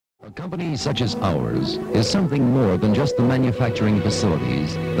A company such as ours is something more than just the manufacturing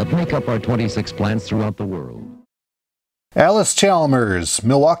facilities that make up our 26 plants throughout the world. Allis Chalmers,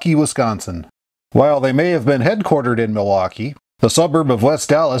 Milwaukee, Wisconsin. While they may have been headquartered in Milwaukee, the suburb of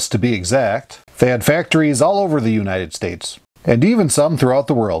West Allis to be exact, they had factories all over the United States, and even some throughout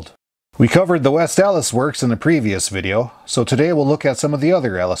the world. We covered the West Allis works in a previous video, so today we'll look at some of the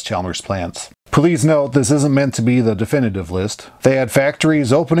other Allis Chalmers plants. Please note this isn't meant to be the definitive list. They had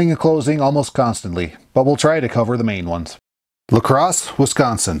factories opening and closing almost constantly, but we'll try to cover the main ones. La Crosse,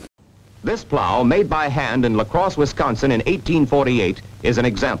 Wisconsin. This plow, made by hand in La Crosse, Wisconsin in 1848, is an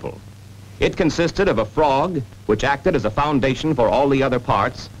example. It consisted of a frog, which acted as a foundation for all the other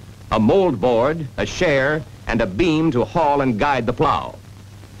parts, a mold board, a share, and a beam to haul and guide the plow.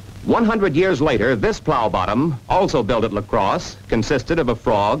 100 years later, this plow bottom, also built at La Crosse, consisted of a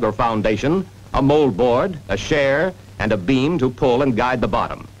frog or foundation, a mold board, a share, and a beam to pull and guide the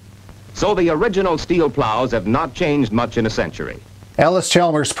bottom. So the original steel plows have not changed much in a century. Allis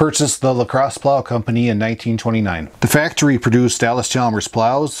Chalmers purchased the La Crosse Plow Company in 1929. The factory produced Allis Chalmers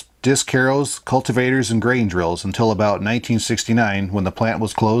plows, disc harrows, cultivators, and grain drills until about 1969 when the plant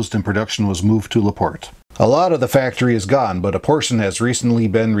was closed and production was moved to LaPorte. A lot of the factory is gone, but a portion has recently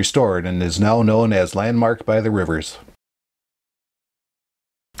been restored and is now known as Landmark by the Rivers.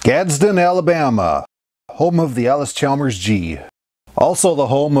 Gadsden, Alabama, home of the Allis Chalmers G. Also the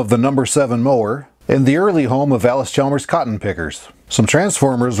home of the No. 7 mower, and the early home of Allis Chalmers cotton pickers. Some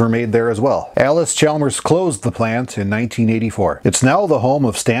transformers were made there as well. Allis Chalmers closed the plant in 1984. It's now the home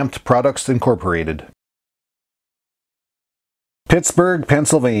of Stamped Products Incorporated. Pittsburgh,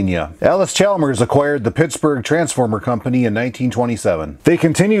 Pennsylvania. Allis Chalmers acquired the Pittsburgh Transformer Company in 1927. They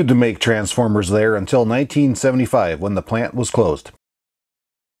continued to make transformers there until 1975 when the plant was closed.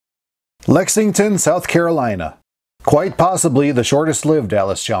 Lexington, South Carolina. Quite possibly the shortest-lived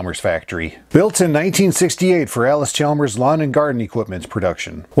Allis Chalmers factory. Built in 1968 for Allis Chalmers lawn and garden equipment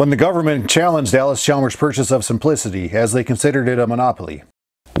production, when the government challenged Allis Chalmers' purchase of Simplicity as they considered it a monopoly.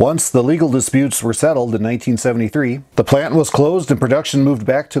 Once the legal disputes were settled in 1973, the plant was closed and production moved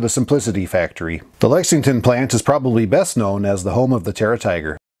back to the Simplicity factory. The Lexington plant is probably best known as the home of the Terra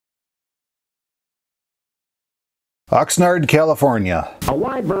Tiger. Oxnard, California. A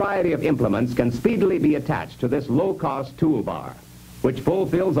wide variety of implements can speedily be attached to this low-cost toolbar, which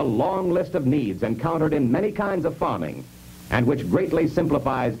fulfills a long list of needs encountered in many kinds of farming, and which greatly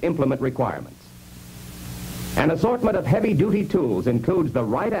simplifies implement requirements. An assortment of heavy-duty tools includes the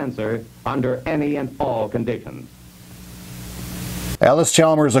right answer under any and all conditions. Allis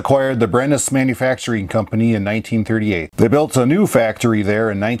Chalmers acquired the Brennis Manufacturing Company in 1938. They built a new factory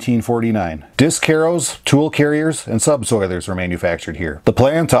there in 1949. Disc harrows, tool carriers, and subsoilers were manufactured here. The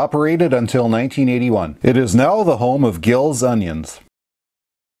plant operated until 1981. It is now the home of Gill's Onions.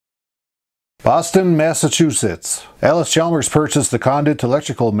 Boston, Massachusetts. Allis Chalmers purchased the Conduit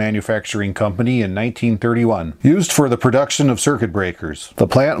Electrical Manufacturing Company in 1931, used for the production of circuit breakers. The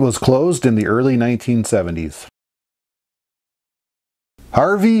plant was closed in the early 1970s.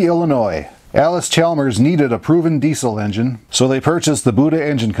 Harvey, Illinois. Allis Chalmers needed a proven diesel engine, so they purchased the Buda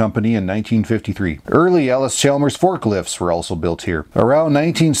Engine Company in 1953. Early Allis Chalmers forklifts were also built here. Around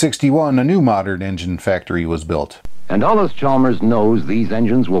 1961, a new modern engine factory was built. And Allis Chalmers knows these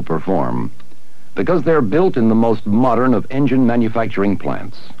engines will perform because they're built in the most modern of engine manufacturing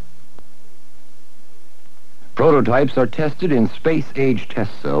plants. Prototypes are tested in space-age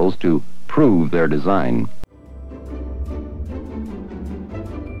test cells to prove their design.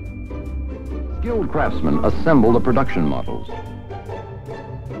 Skilled craftsmen assemble the production models.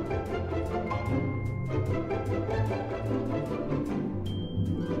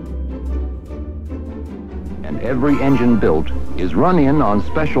 And every engine built is run in on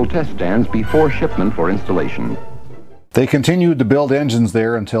special test stands before shipment for installation. They continued to build engines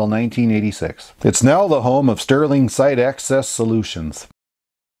there until 1986. It's now the home of Sterling Site Access Solutions.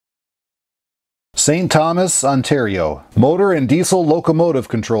 St. Thomas, Ontario. Motor and diesel locomotive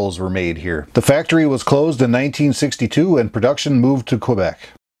controls were made here. The factory was closed in 1962 and production moved to Quebec.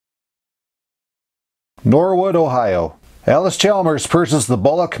 Norwood, Ohio. Allis Chalmers purchased the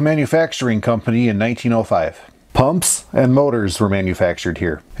Bullock Manufacturing Company in 1905. Pumps and motors were manufactured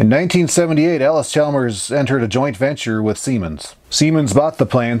here. In 1978, Allis Chalmers entered a joint venture with Siemens. Siemens bought the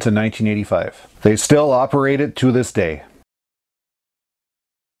plant in 1985. They still operate it to this day.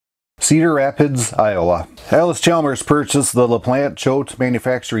 Cedar Rapids, Iowa. Allis Chalmers purchased the LaPlante Choate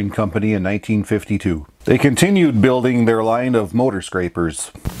Manufacturing Company in 1952. They continued building their line of motor scrapers.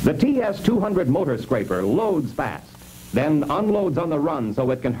 The TS-200 motor scraper loads fast, then unloads on the run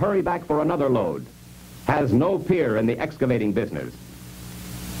so it can hurry back for another load. Has no peer in the excavating business.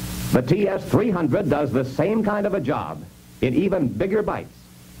 The TS-300 does the same kind of a job in even bigger bites,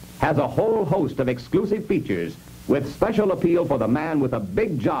 has a whole host of exclusive features with special appeal for the man with a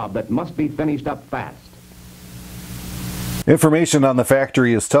big job that must be finished up fast. Information on the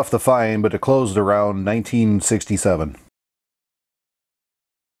factory is tough to find, but it closed around 1967.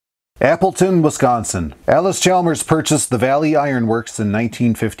 Appleton, Wisconsin. Allis Chalmers purchased the Valley Iron Works in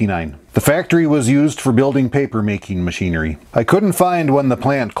 1959. The factory was used for building paper-making machinery. I couldn't find when the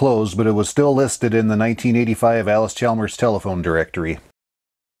plant closed, but it was still listed in the 1985 Allis Chalmers telephone directory.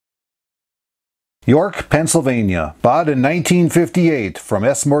 York, Pennsylvania. Bought in 1958 from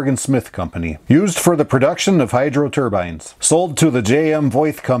S. Morgan Smith Company. Used for the production of hydro turbines. Sold to the J.M.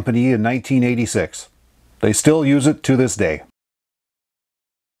 Voith Company in 1986. They still use it to this day.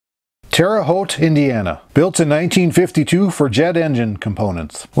 Terre Haute, Indiana. Built in 1952 for jet engine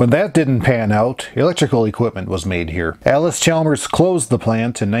components. When that didn't pan out, electrical equipment was made here. Allis Chalmers closed the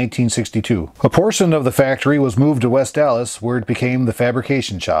plant in 1962. A portion of the factory was moved to West Allis, where it became the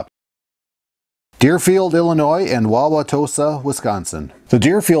fabrication shop. Deerfield, Illinois and Wauwatosa, Wisconsin. The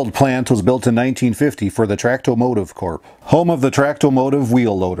Deerfield plant was built in 1950 for the Tractomotive Corp., home of the Tractomotive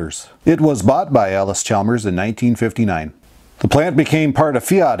wheel loaders. It was bought by Allis Chalmers in 1959. The plant became part of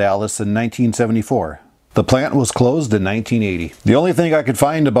Fiat Allis in 1974. The plant was closed in 1980. The only thing I could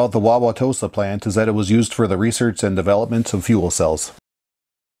find about the Wauwatosa plant is that it was used for the research and development of fuel cells.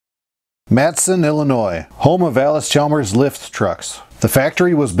 Matson, Illinois, home of Allis Chalmers lift trucks. The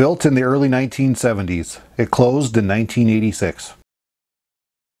factory was built in the early 1970s. It closed in 1986.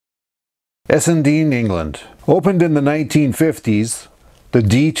 Essendine, England. Opened in the 1950s, the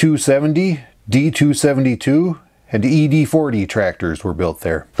D270, D272, and ED40 tractors were built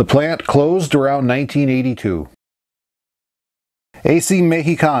there. The plant closed around 1982. AC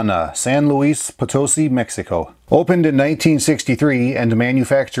Mexicana, San Luis Potosi, Mexico. Opened in 1963 and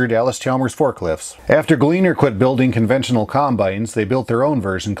manufactured Allis Chalmers forklifts. After Gleaner quit building conventional combines, they built their own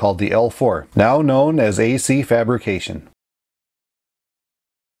version called the L4, now known as AC Fabrication.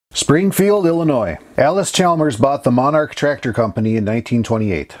 Springfield, Illinois. Allis Chalmers bought the Monarch Tractor Company in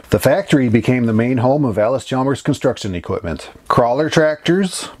 1928. The factory became the main home of Allis Chalmers construction equipment. Crawler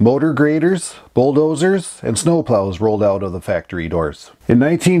tractors, motor graders, bulldozers, and snowplows rolled out of the factory doors. In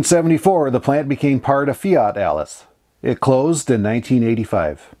 1974, the plant became part of Fiat Allis. It closed in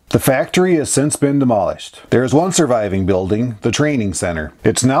 1985. The factory has since been demolished. There is one surviving building, the Training Center.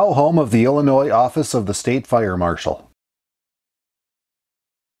 It's now home of the Illinois Office of the State Fire Marshal.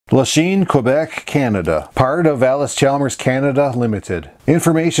 Lachine, Quebec, Canada. Part of Allis Chalmers Canada Limited.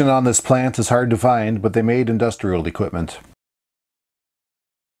 Information on this plant is hard to find, but they made industrial equipment.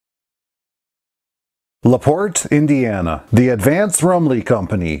 LaPorte, Indiana. The Advance Rumley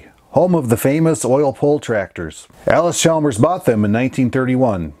Company, home of the famous oil pull tractors. Allis Chalmers bought them in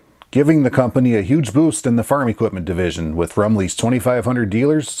 1931, giving the company a huge boost in the farm equipment division with Rumley's 2,500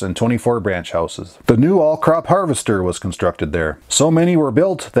 dealers and 24 branch houses. The new all-crop harvester was constructed there. So many were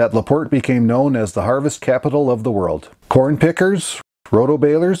built that LaPorte became known as the harvest capital of the world. Corn pickers,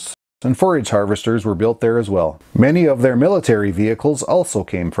 roto-balers, and forage harvesters were built there as well. Many of their military vehicles also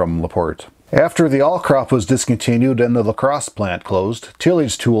came from LaPorte. After the all-crop was discontinued and the La Crosse plant closed,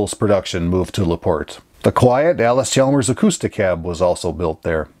 tillage tools production moved to LaPorte. The quiet Allis Chalmers acoustic cab was also built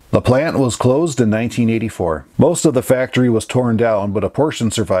there. The plant was closed in 1984. Most of the factory was torn down, but a portion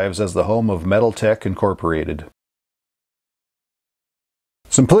survives as the home of Metal Tech Incorporated.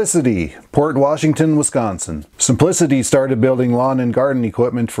 Simplicity, Port Washington, Wisconsin. Simplicity started building lawn and garden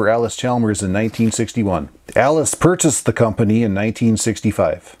equipment for Allis Chalmers in 1961. Allis purchased the company in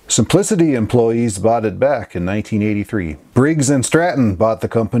 1965. Simplicity employees bought it back in 1983. Briggs & Stratton bought the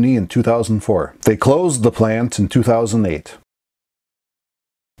company in 2004. They closed the plant in 2008.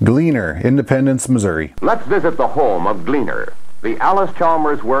 Gleaner, Independence, Missouri. Let's visit the home of Gleaner, the Allis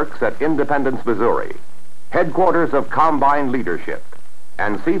Chalmers Works at Independence, Missouri, headquarters of combine leadership,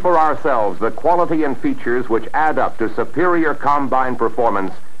 and see for ourselves the quality and features which add up to superior combine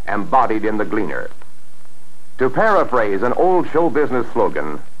performance embodied in the Gleaner. To paraphrase an old show business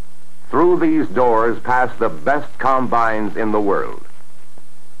slogan, through these doors pass the best combines in the world.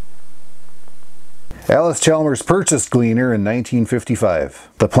 Allis Chalmers purchased Gleaner in 1955.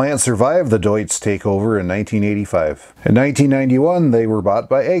 The plant survived the Deutz takeover in 1985. In 1991, they were bought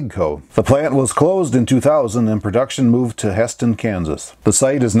by AGCO. The plant was closed in 2000 and production moved to Heston, Kansas. The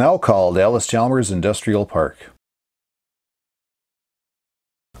site is now called Allis Chalmers Industrial Park.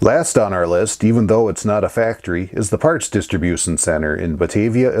 Last on our list, even though it's not a factory, is the Parts Distribution Center in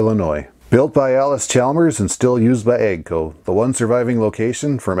Batavia, Illinois. Built by Allis Chalmers and still used by AGCO, the one surviving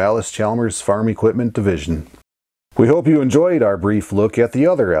location from Allis Chalmers Farm Equipment Division. We hope you enjoyed our brief look at the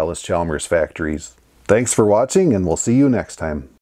other Allis Chalmers factories. Thanks for watching, and we'll see you next time.